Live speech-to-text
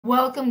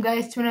Welcome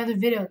guys to another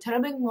video. Today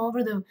I'm going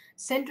over the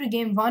center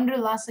game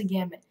Lasa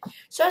Gambit.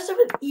 So I start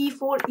with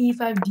e4,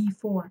 e5,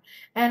 d4,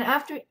 and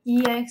after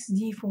ex,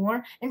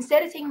 d4,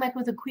 instead of taking back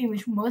with a queen,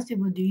 which most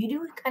people do, you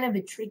do kind of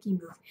a tricky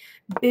move,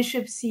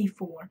 bishop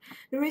c4.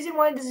 The reason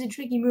why this is a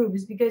tricky move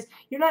is because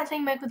you're not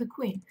taking back with a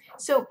queen.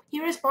 So he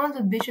responds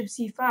with bishop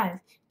c5,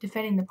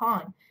 defending the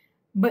pawn.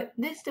 But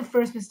this is the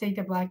first mistake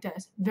that black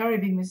does. Very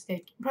big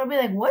mistake. Probably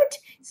like, what?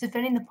 It's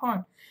defending the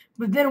pawn.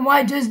 But then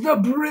white does the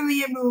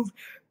brilliant move.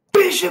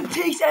 Bishop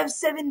takes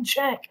f7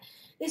 check.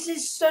 This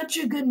is such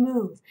a good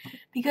move.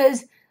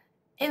 Because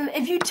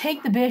if you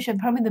take the bishop,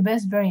 probably the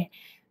best variant,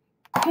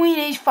 queen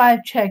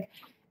h5 check,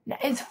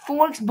 it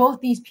forks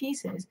both these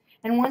pieces.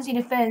 And once he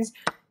defends,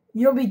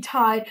 you'll be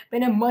tied,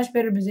 but in a much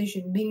better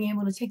position, being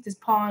able to take this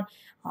pawn,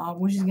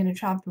 which is going to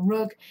trap the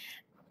rook.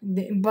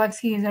 The black's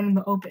king is out in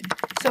the open.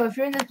 So if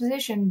you're in this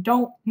position,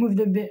 don't move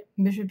the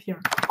bishop here.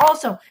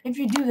 Also, if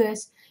you do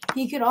this,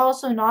 he could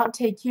also not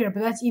take here,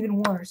 but that's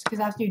even worse, because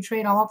after you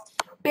trade off,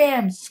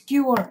 bam,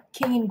 skewer,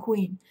 king and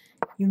queen.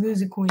 You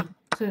lose a queen.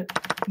 So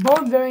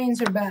both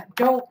variants are bad.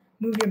 Don't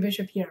move your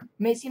bishop here. It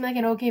may seem like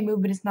an okay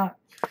move, but it's not.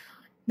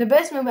 The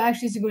best move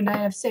actually is to go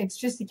knight f6,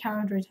 just to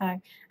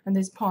counterattack on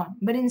this pawn.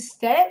 But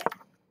instead,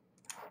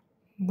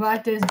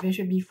 black does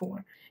bishop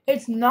b4.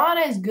 It's not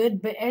as good,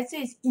 but I'd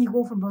say it's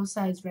equal for both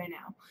sides right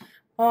now.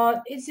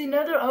 It's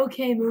another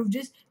okay move.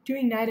 Just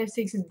doing knight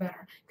f6 is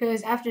better,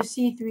 because after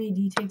c3,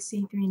 d takes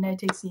c3, knight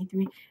takes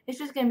c3, it's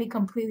just going to be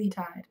completely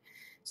tied.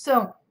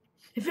 So,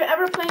 if you're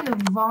ever playing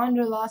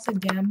the Lasa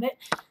Gambit,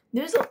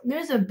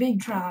 there's a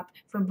big trap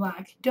for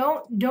black.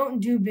 Don't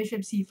do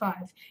bishop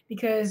c5,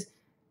 because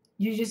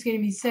you're just going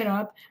to be set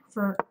up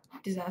for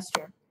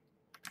disaster.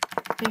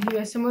 Thank you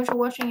guys so much for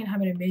watching, and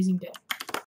have an amazing day.